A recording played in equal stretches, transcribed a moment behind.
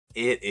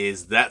It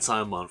is that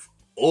time of month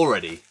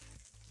already.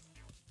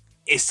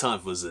 It's time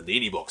for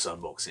Zanini Box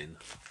unboxing.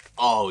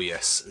 Oh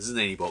yes,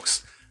 Zanini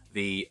Box,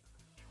 the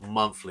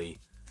monthly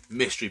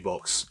mystery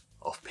box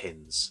of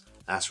pins.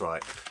 That's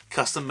right,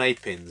 custom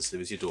made pins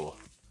delivered to your door.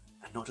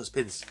 And not just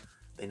pins,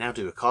 they now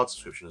do a card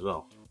subscription as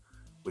well,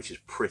 which is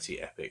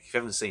pretty epic. If you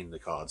haven't seen the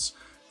cards,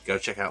 go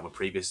check out my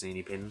previous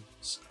Zanini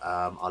pins.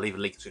 I'll leave a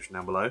link in the description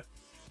down below.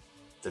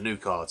 The new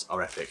cards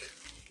are epic,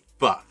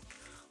 but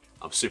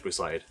I'm super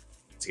excited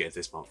to get into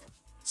this month.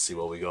 See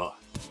what we got.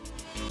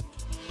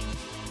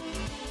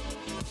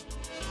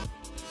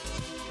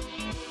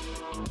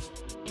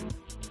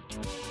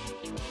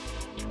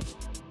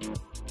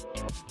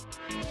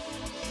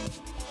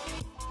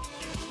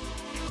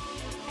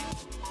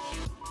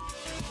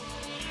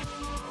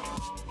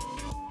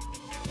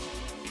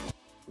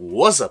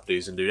 What's up,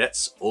 dudes and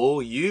dudettes,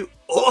 all you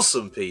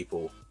awesome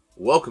people?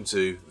 Welcome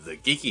to the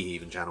Geeky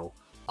Heathen channel.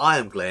 I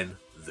am Glen,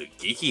 the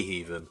Geeky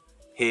Heathen,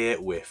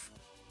 here with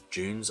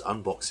June's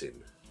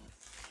unboxing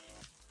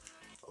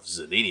of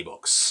Zanini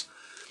Box.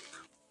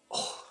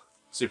 Oh,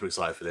 super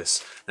excited for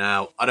this.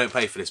 Now, I don't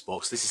pay for this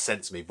box. This is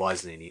sent to me by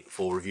Zanini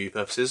for review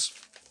purposes.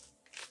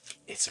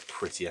 It's a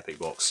pretty epic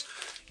box.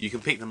 You can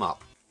pick them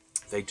up.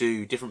 They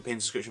do different pin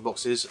subscription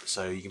boxes,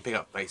 so you can pick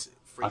up basic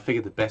free. I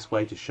figured the best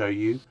way to show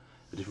you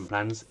the different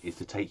plans is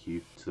to take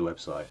you to the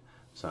website.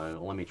 So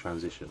let me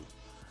transition.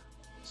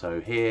 So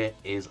here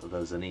is the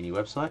Zanini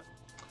website.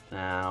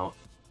 Now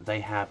they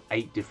have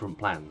 8 different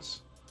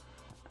plans.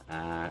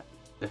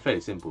 They're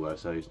fairly simple though,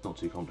 so it's not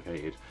too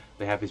complicated.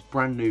 They have this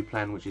brand new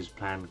plan, which is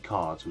plan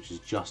cards, which is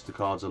just the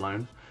cards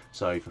alone.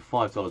 So for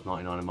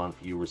 $5.99 a month,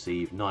 you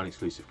receive 9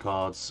 exclusive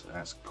cards.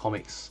 That's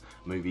comics,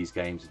 movies,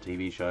 games, and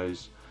TV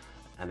shows.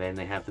 And then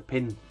they have the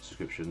pin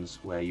subscriptions,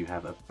 where you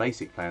have a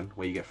basic plan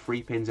where you get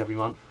 3 pins every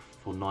month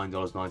for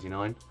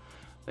 $9.99.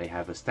 They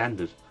have a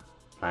standard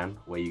plan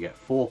where you get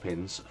 4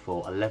 pins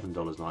for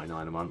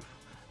 $11.99 a month.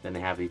 Then they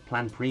have the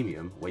plan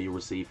premium where you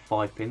receive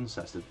 5 pins.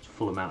 That's the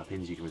full amount of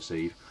pins you can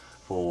receive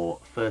for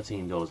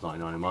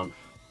 $13.99 a month.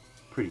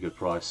 Pretty good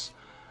price.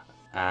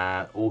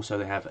 Also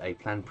they have a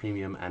plan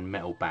premium and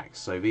metal backs.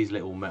 So these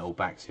little metal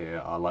backs here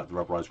are like the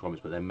rubberized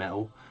grommets, but they're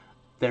metal.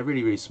 They're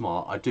really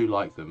smart. I do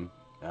like them.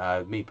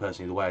 Me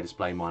personally, the way I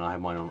display mine, I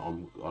have mine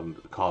on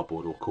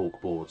cardboard or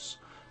cork boards,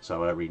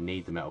 so I don't really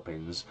need the metal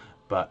pins,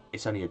 but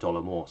it's only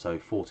 $1 more, so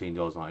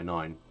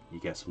 $14.99, you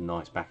get some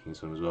nice backings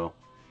for them as well.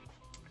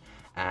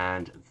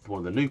 And one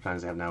of the new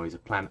plans they have now is a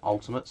plan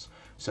ultimates,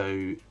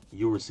 so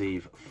you'll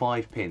receive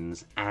 5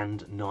 pins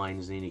and 9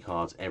 Zanini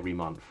cards every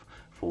month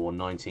for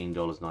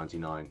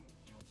 $19.99.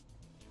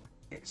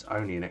 It's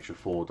only an extra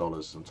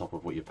 $4 on top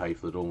of what you pay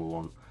for the normal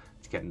one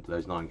to get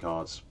those 9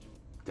 cards.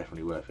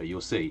 Definitely worth it. You'll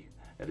see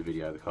at the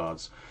video of the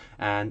cards.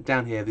 And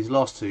down here, these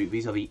last 2,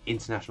 these are the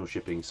international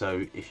shipping.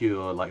 So if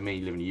you're like me,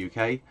 live in the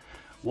UK,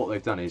 what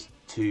they've done is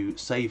to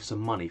save some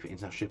money for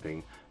international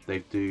shipping, they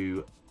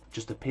do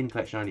just a pin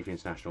collection only for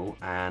international,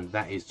 and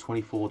that is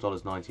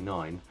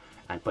 $24.99,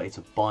 but it's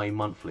a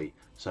bi-monthly.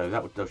 So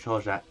they'll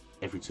charge that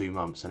every 2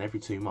 months, and every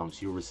 2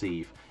 months you'll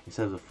receive,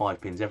 instead of the 5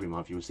 pins every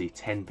month, you'll receive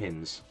 10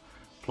 pins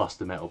plus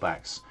the metal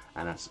backs,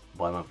 and that's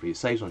bi-monthly. It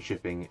saves on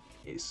shipping.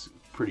 It's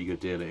a pretty good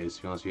deal, it is,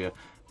 to be honest with you.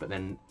 But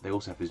then they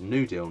also have this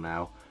new deal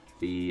now,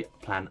 the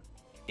Plan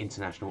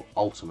International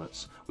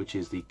Ultimates, which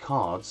is the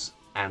cards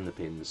and the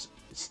pins.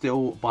 It's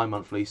still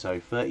bi-monthly, so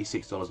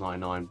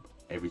 $36.99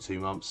 every 2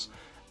 months,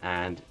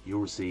 and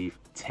you'll receive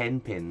 10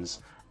 pins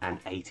and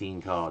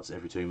 18 cards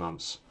every 2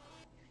 months.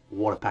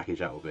 What a package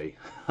that will be.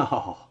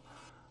 Oh,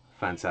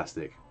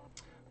 fantastic.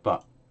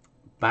 But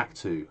back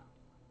to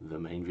the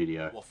main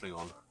video. Waffling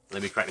on.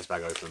 Let me crack this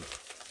bag open.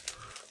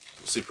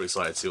 I'm super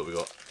excited to see what we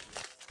got.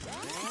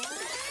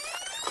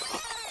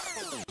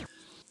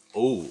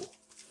 Oh,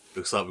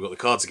 looks like we've got the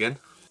cards again.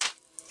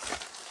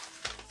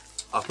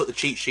 I'll put the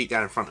cheat sheet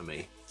down in front of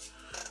me,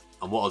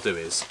 and what I'll do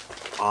is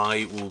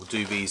I will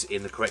do these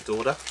in the correct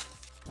order.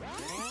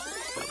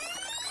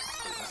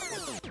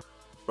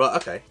 Right,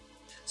 okay.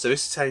 So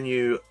this is telling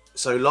you,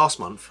 so last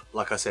month,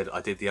 like I said,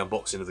 I did the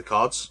unboxing of the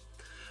cards,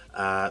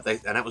 and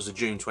that was the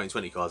June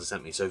 2020 cards they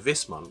sent me. So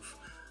this month,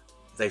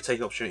 they've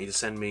taken the opportunity to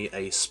send me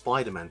a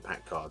Spider-Man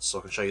pack cards, so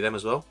I can show you them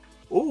as well.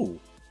 Ooh.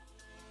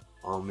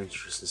 I'm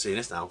interested in seeing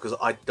this now, because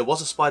there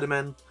was a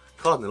Spider-Man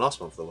card in the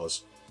last month, there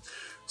was.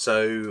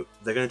 So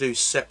they're going to do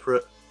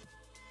separate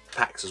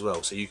packs as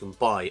well, so you can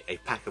buy a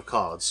pack of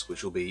cards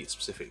which will be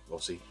specific,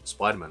 obviously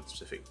Spider-Man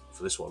specific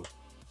for this one.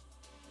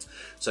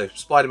 So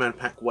Spider-Man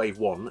pack wave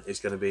 1 is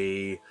going to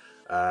be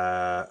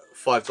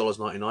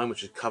 $5.99,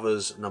 which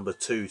covers number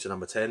 2 to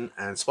number 10,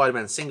 and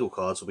Spider-Man single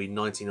cards will be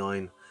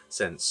 99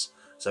 cents.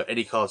 So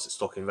any cards that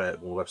stock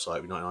available on the website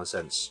will be 99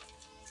 cents.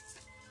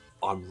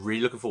 I'm really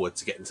looking forward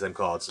to getting to them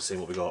cards and seeing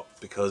what we got,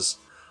 because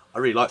I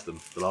really like them,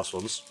 the last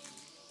ones.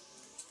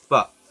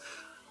 But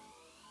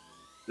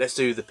let's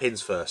do the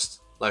pins first.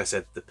 Like I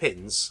said, the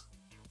pins,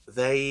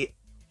 they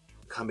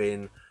come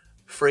in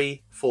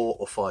 3, 4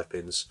 or 5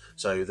 pins.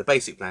 So the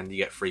basic plan, you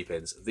get 3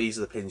 pins. These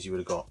are the pins you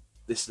would have got.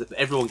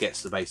 Everyone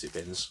gets the basic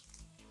pins.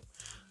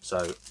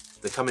 So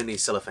They come in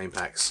these cellophane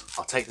packs.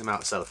 I'll take them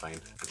out of cellophane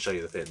and show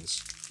you the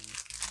pins.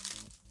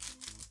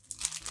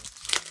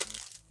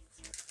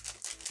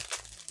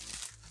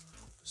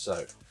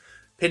 So,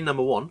 pin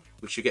number 1,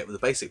 which you get with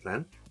the basic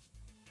plan,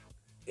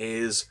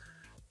 is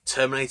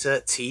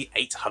Terminator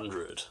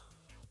T800.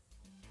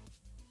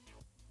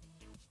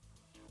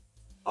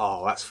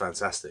 Oh, that's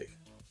fantastic.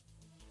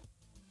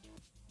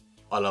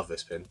 I love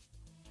this pin.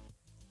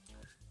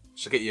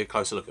 Shall I get you a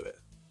closer look at it?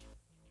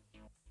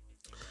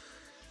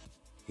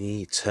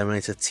 The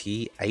Terminator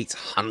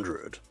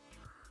T800.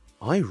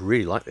 I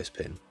really like this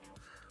pin.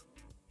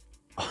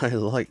 I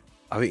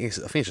think it's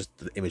just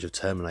the image of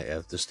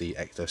Terminator, just the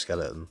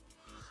ectoskeleton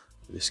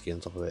with the skin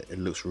on top of it. It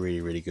looks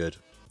really, really good.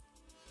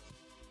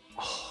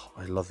 Oh,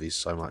 I love these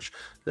so much.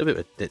 A little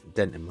bit of a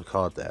dent in my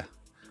card there.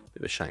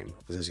 Bit of a shame,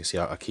 because as you can see,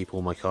 I keep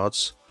all my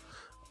cards.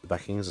 The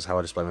backings is how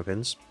I display my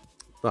pins.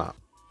 But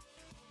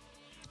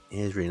it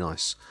is really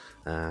nice.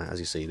 As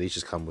you see, these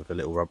just come with a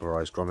little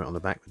rubberized grommet on the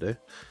back, they do.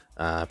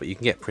 But you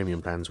can get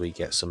premium plans where you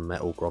get some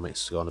metal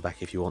grommets to go on the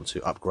back if you want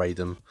to upgrade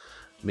them.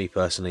 Me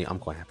personally, I'm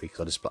quite happy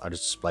because I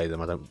just display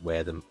them. I don't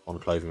wear them on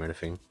clothing or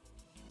anything.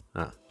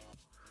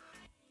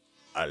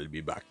 I'll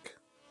be back.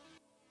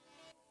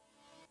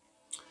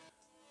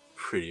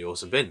 Pretty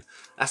awesome pin.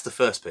 That's the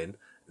first pin.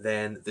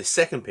 Then the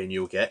second pin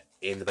you'll get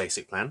in the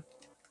basic plan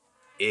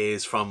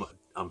is from,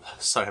 I'm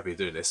so happy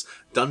doing this,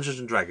 Dungeons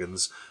and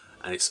Dragons,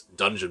 and it's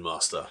Dungeon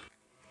Master.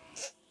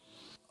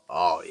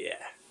 Oh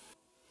yeah.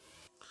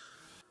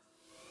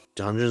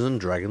 Dungeons and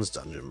Dragons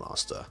Dungeon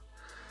Master.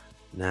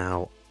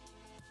 Now,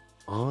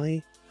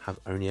 I have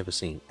only ever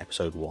seen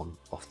episode 1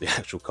 of the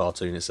actual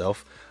cartoon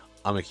itself.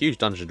 I'm a huge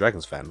Dungeons and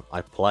Dragons fan.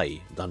 I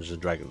play Dungeons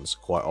and Dragons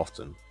quite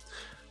often.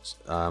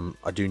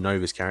 I do know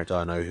this character.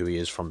 I know who he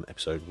is from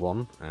episode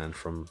 1 and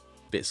from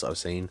bits that I've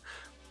seen.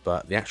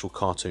 But the actual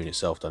cartoon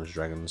itself, Dungeons and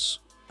Dragons,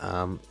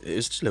 it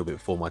was just a little bit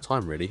before my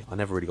time, really. I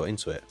never really got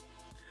into it.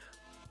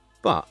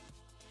 But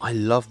I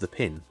love the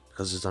pin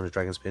because it's a Dungeons and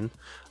Dragons pin.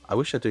 I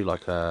wish I do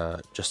like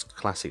just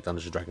classic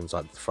Dungeons and Dragons,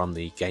 like from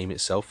the game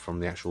itself, from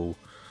the actual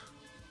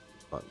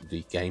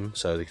the game.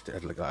 So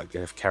they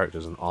have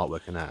characters and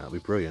artwork and that'd be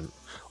brilliant.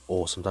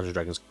 Or some Dungeons and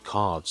Dragons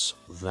cards,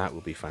 that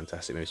would be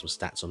fantastic. Maybe some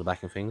stats on the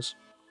back and things.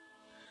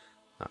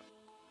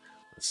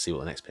 Let's see what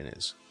the next pin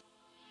is.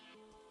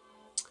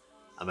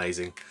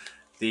 Amazing.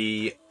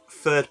 The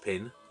third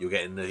pin you'll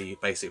get in the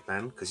basic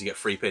plan, because you get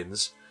 3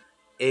 pins,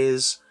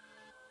 is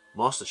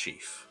Master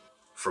Chief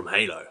from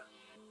Halo.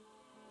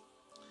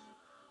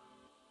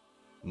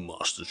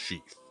 Master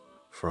Chief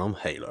from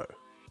Halo.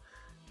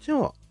 Do you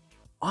know what?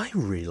 I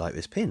really like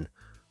this pin.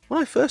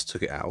 When I first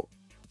took it out,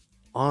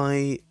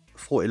 I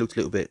thought it looked a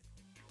little bit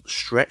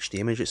stretched, the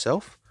image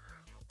itself,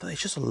 but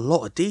there's just a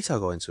lot of detail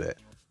going into it.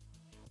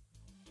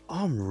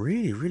 I'm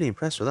really, really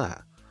impressed with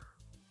that.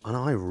 And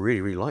I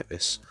really, really like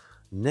this.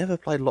 Never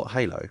played a lot of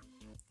Halo,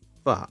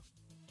 but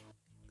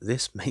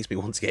this makes me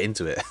want to get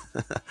into it.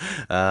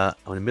 I'm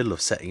in the middle of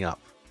setting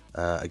up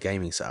a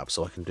gaming setup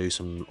so I can do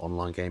some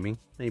online gaming.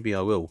 Maybe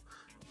I will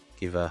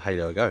give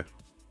Halo a go.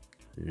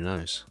 Who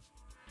knows?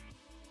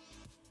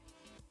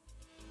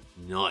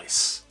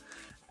 Nice.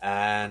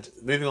 And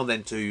moving on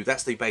then to,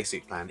 that's the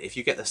basic plan. If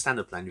you get the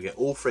standard plan, you get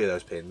all 3 of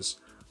those pins,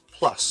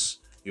 plus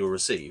you'll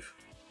receive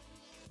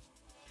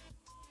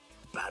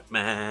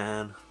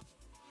Batman.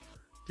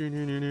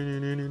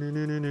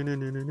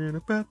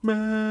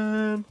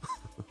 Batman.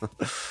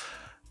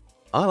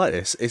 I like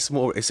this. It's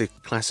a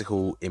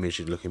classical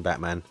image looking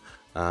Batman.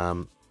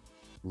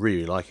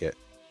 Really like it.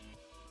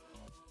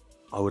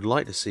 I would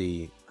like to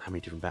see how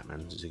many different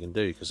Batmans you can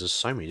do, because there's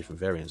so many different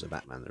variants of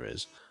Batman there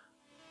is.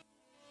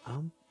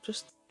 I'm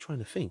just trying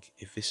to think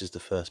if this is the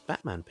first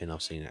Batman pin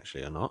I've seen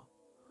actually or not.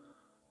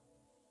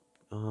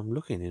 I'm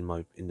looking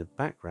in the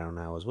background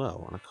now as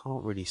well, and I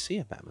can't really see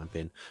a Batman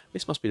pin.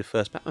 This must be the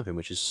first Batman pin,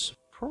 which is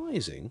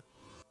surprising,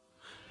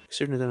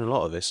 considering they've done a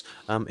lot of this.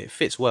 It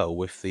fits well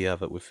with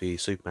the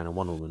Superman and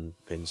Wonder Woman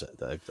pins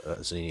that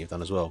Zanini have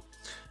done as well.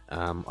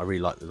 I really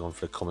like the one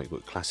for the comic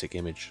book classic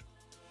image.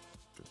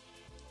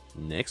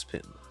 Next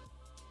pin.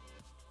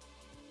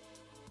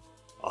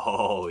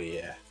 Oh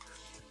yeah,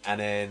 and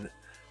then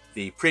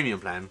the premium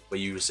plan where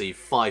you receive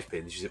 5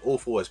 pins. You receive all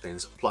 4 of those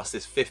pins plus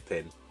this 5th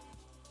pin.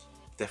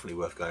 Definitely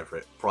worth going for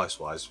it, price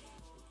wise,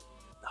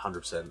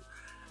 100%.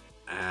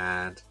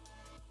 And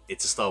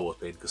it's a Star Wars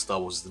pin, because Star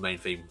Wars is the main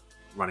theme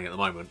running at the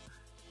moment.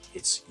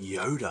 It's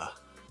Yoda.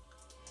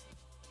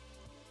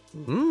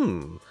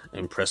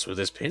 Impressed with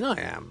this pin I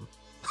am.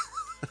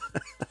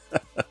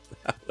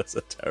 That was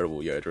a terrible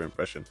Yoda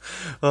impression.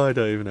 I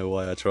don't even know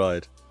why I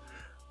tried.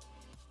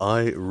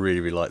 I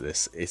really, really like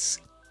this. It's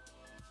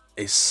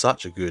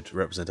such a good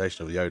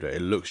representation of Yoda.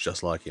 It looks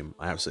just like him.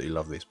 I absolutely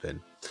love this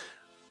pin.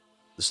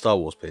 The Star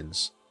Wars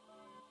pins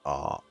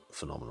are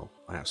phenomenal.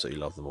 I absolutely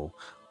love them all.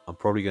 I'm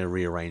probably going to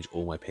rearrange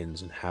all my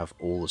pins and have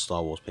all the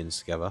Star Wars pins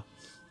together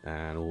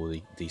and all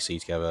the DC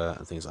together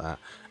and things like that.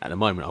 At the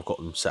moment, I've got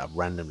them set up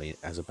randomly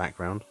as a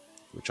background,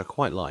 which I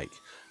quite like,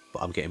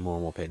 but I'm getting more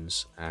and more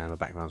pins and my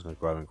background's going to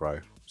grow and grow.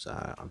 So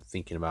I'm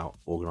thinking about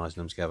organising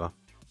them together.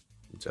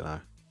 I don't know.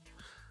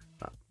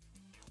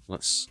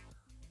 Let's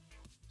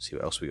see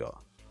what else we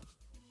got.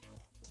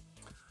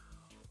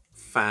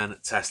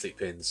 Fantastic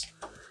pins.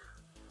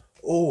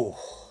 Oh,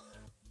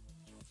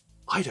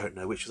 I don't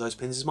know which of those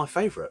pins is my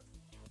favourite.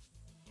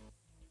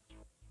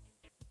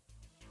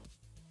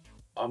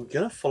 I'm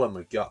going to follow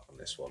my gut on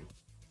this one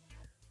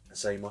and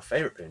say my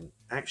favourite pin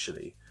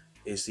actually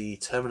is the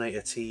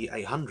Terminator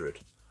T800.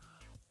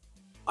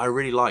 I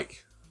really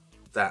like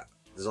that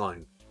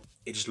design.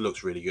 It just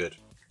looks really good.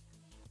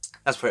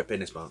 That's my favourite pin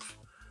this month.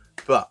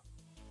 But,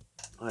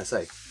 like I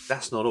say,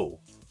 that's not all.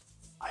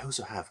 I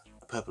also have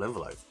a purple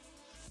envelope.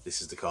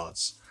 This is the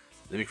cards.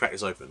 Let me crack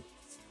this open.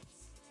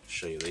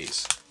 Show you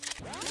these.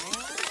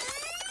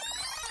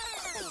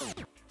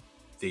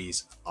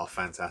 These are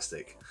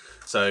fantastic.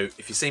 So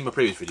if you've seen my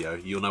previous video,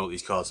 you'll know what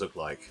these cards look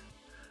like.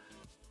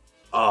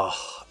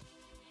 Oh,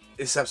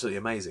 it's absolutely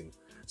amazing.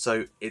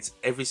 So it's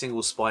every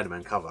single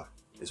Spider-Man cover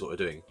is what we're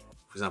doing.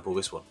 For example,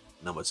 this one,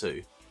 number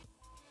 2.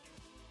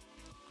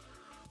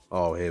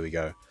 Oh, here we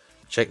go.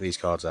 Check these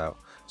cards out.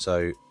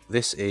 So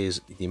this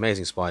is the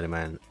Amazing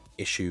Spider-Man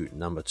issue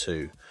number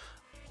 2.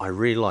 I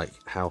really like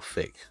how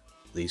thick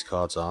these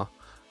cards are.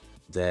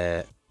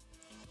 They're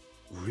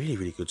really,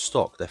 really good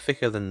stock. They're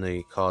thicker than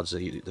the cards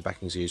that the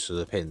backings used for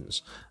the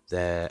pins.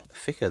 They're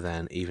thicker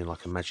than even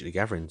like a Magic the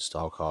Gathering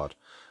style card.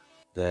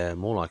 They're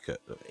more like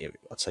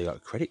I'd say like a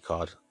credit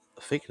card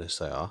thickness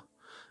they are.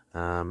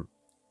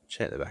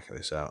 Check the back of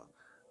this out.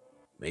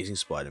 Amazing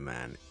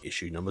Spider-Man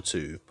issue number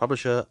 2.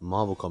 Publisher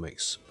Marvel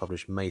Comics.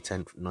 Published May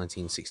 10th,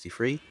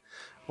 1963.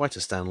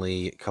 Writer Stan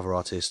Lee. Cover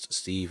artist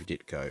Steve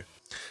Ditko.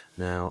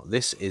 Now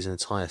this is an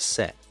entire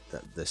set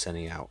that they're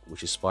sending out,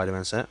 which is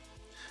Spider-Man set.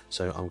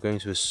 So I'm going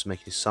to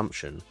make an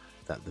assumption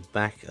that the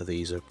back of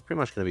these are pretty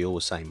much going to be all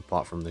the same,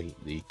 apart from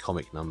the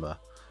comic number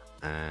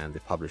and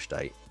the publish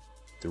date.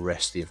 The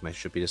rest of the information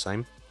should be the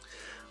same.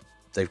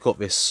 They've got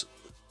this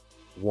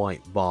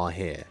white bar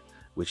here,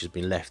 which has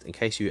been left in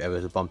case you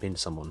ever bump into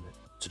someone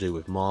to do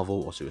with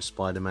Marvel or to do with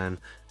Spider-Man,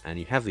 and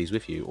you have these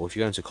with you, or if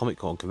you're going to a Comic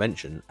Con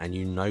convention and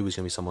you know there's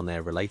going to be someone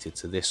there related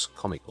to this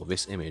comic or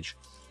this image,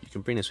 you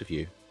can bring this with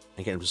you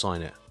and get them to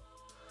sign it.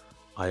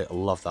 I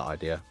love that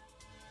idea.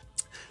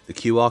 The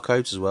QR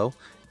codes as well.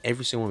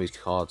 Every single one of these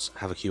cards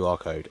have a QR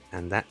code,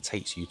 and that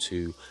takes you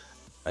to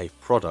a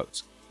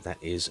product that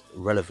is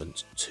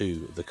relevant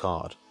to the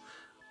card.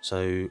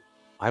 So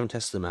I haven't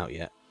tested them out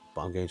yet,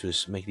 but I'm going to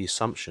make the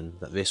assumption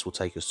that this will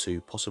take us to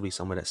possibly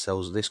somewhere that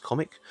sells this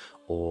comic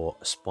or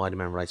a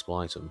Spider-Man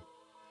relatable item.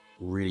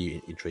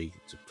 Really intrigued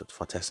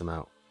to test them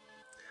out.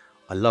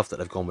 I love that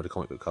they've gone with the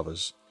comic book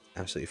covers.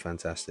 Absolutely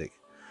fantastic.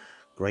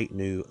 Great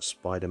new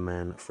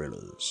Spider-Man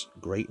thrillers.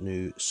 Great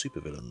new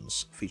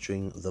supervillains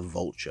featuring the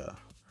Vulture.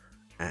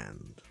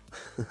 And...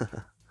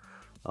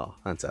 oh,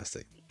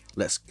 fantastic.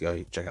 Let's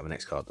go check out the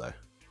next card though.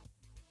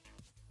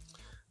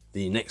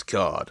 The next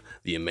card,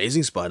 The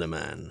Amazing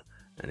Spider-Man.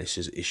 And this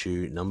is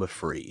issue number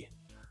 3.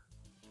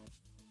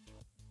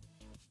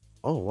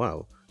 Oh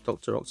wow,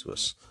 Dr.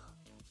 Octopus.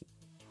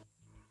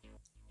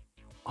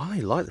 I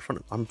like the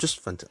front. I'm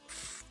just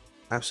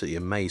absolutely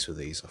amazed with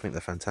these. I think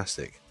they're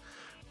fantastic.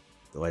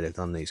 The way they've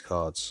done these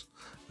cards.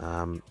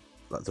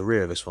 Like the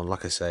rear of this one,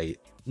 like I say,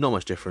 not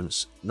much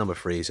difference. Number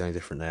 3 is the only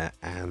different there,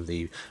 and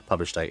the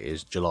published date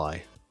is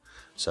July.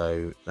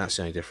 So that's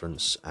the only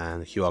difference,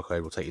 and the QR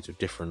code will take you to a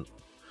different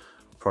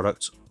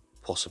product,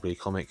 possibly a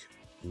comic,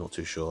 not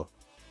too sure.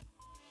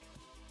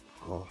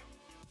 Oh.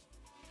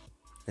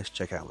 Let's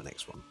check out the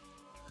next one.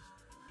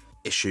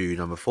 Issue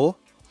number 4.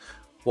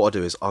 What I'll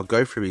do is I'll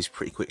go through these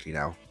pretty quickly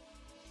now,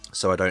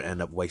 so I don't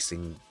end up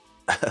wasting,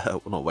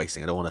 well, not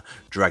wasting, I don't want to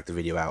drag the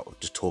video out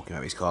just talking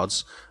about these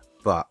cards,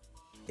 but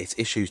it's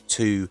issues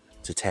 2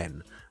 to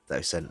 10 that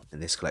I've sent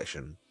in this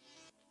collection.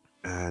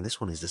 And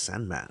this one is the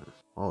Sandman.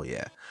 Oh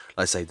yeah.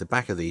 Like I say, the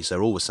back of these,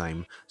 they're all the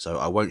same, so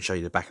I won't show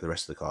you the back of the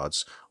rest of the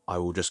cards. I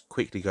will just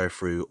quickly go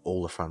through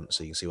all the front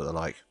so you can see what they're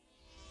like.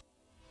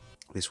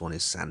 This one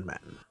is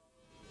Sandman.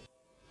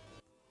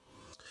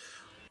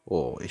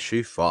 Oh,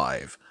 issue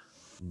 5.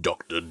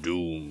 Doctor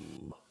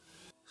Doom.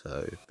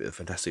 So, a bit of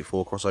Fantastic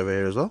Four crossover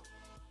here as well.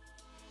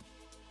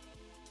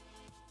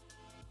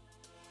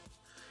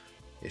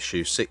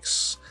 Issue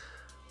 6.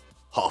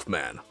 Half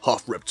man,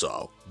 half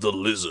reptile, the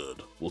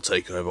Lizard will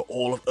take over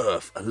all of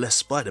Earth unless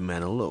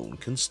Spider-Man alone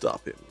can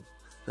stop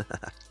him.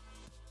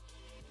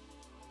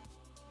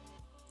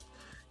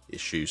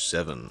 Issue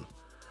 7.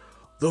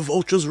 The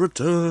Vulture's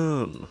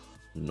Return.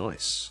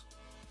 Nice.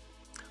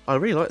 I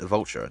really like the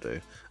Vulture, I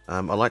do. I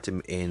liked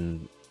him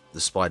in the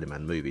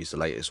Spider-Man movies, the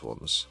latest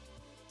ones.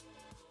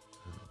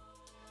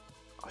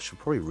 I should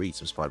probably read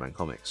some Spider-Man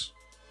comics.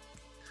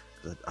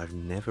 I've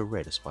never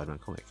read a Spider-Man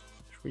comic.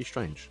 It's really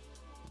strange.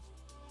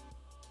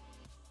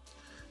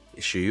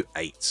 Issue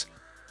 8.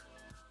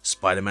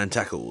 Spider-Man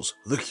tackles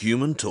the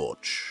Human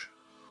Torch.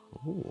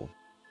 Oh,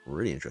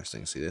 really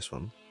interesting to see this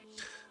one.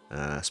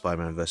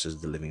 Spider-Man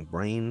versus the Living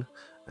Brain.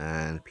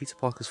 And Peter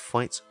Parker's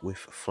fight with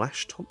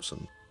Flash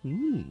Thompson.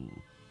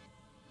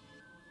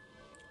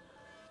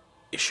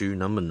 Issue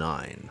number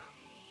 9.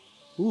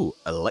 Ooh,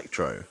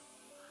 Electro.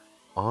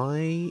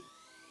 I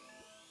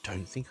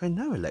don't think I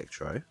know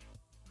Electro.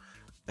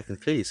 I can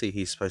clearly see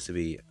he's supposed to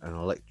be an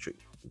electric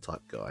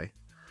type guy,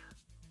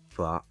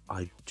 but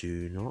I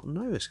do not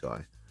know this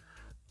guy.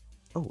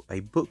 Oh, a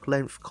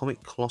book-length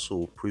comic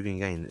colossal, proving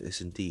again that this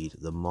is indeed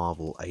the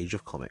Marvel Age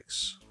of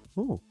Comics.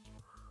 Oh,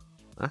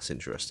 that's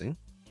interesting.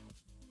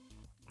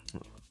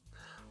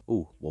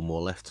 Oh, one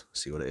more left.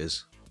 See what it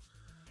is.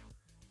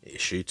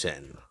 Issue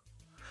 10.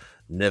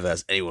 Never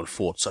has anyone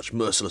fought such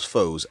merciless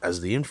foes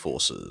as the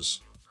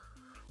Enforcers.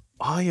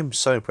 I am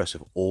so impressed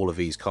with all of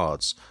these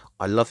cards.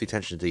 I love the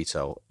attention to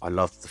detail. I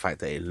love the fact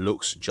that it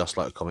looks just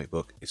like a comic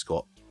book. It's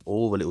got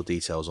all the little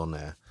details on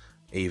there.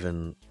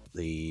 Even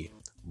the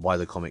by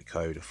the comic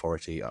code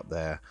authority up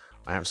there.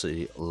 I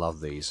absolutely love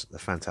these. They're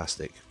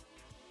fantastic.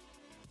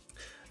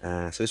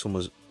 So this one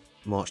was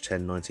March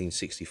 10,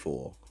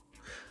 1964.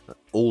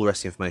 All the rest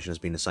of the information has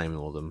been the same in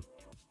all of them,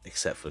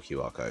 except for the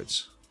QR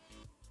codes.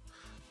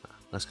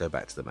 Let's go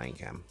back to the main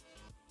cam.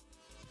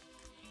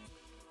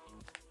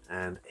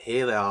 And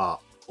here they are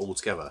all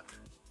together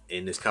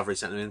in this cover he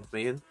sent them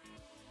me in.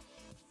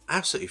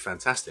 Absolutely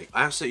fantastic.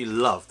 I absolutely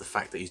love the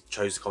fact that he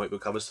chose the comic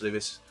book covers to do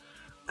this.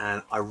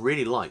 And I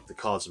really like the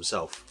cards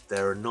themselves.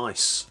 They're a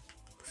nice,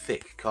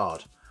 thick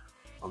card.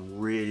 I'm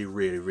really,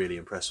 really, really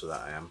impressed with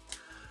that, I am.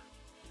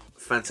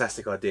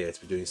 Fantastic idea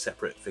to be doing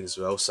separate things as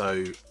well. So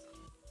I'm going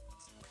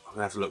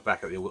to have to look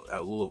back at,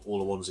 all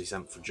the ones he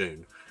sent for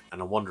June.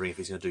 And I'm wondering if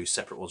he's going to do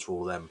separate ones for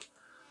all of them.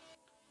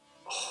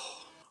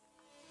 Oh,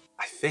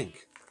 I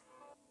think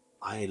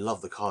I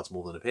love the cards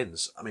more than the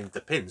pins. I mean,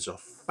 the pins are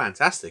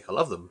fantastic. I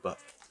love them. But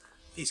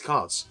these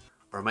cards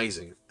are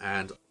amazing.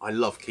 And I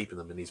love keeping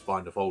them in these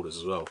binder folders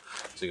as well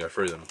to go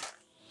through them.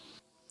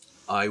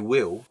 I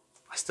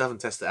still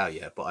haven't tested it out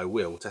yet, but I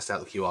will test out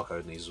the QR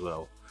code in these as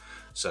well.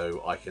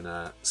 So I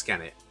can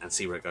scan it and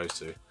see where it goes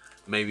to.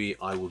 Maybe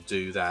I will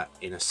do that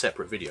in a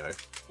separate video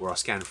where I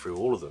scan through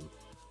all of them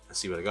and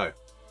see where they go.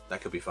 That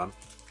could be fun.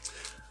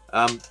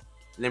 Let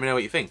me know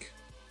what you think.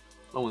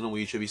 Along with normal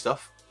YouTube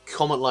stuff.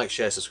 Comment, like,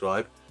 share,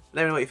 subscribe.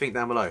 Let me know what you think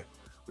down below.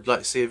 Would you like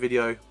to see a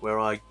video where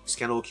I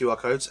scan all the QR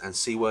codes and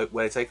see where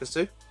they take us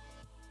to?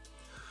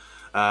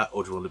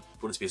 Or do you want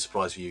it to be a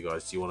surprise for you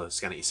guys? Do you want to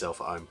scan it yourself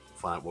at home and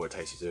find out where it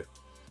takes you to?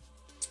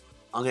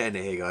 I'm going to end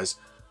it here, guys.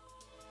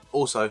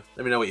 Also,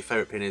 let me know what your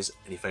favourite pin is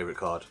and your favourite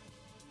card.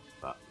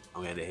 But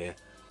I'm going to end it here.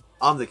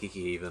 I'm the Geeky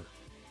Heathen.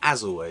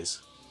 As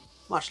always,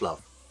 much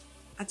love.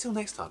 Until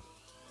next time,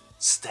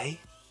 stay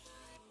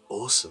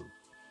awesome.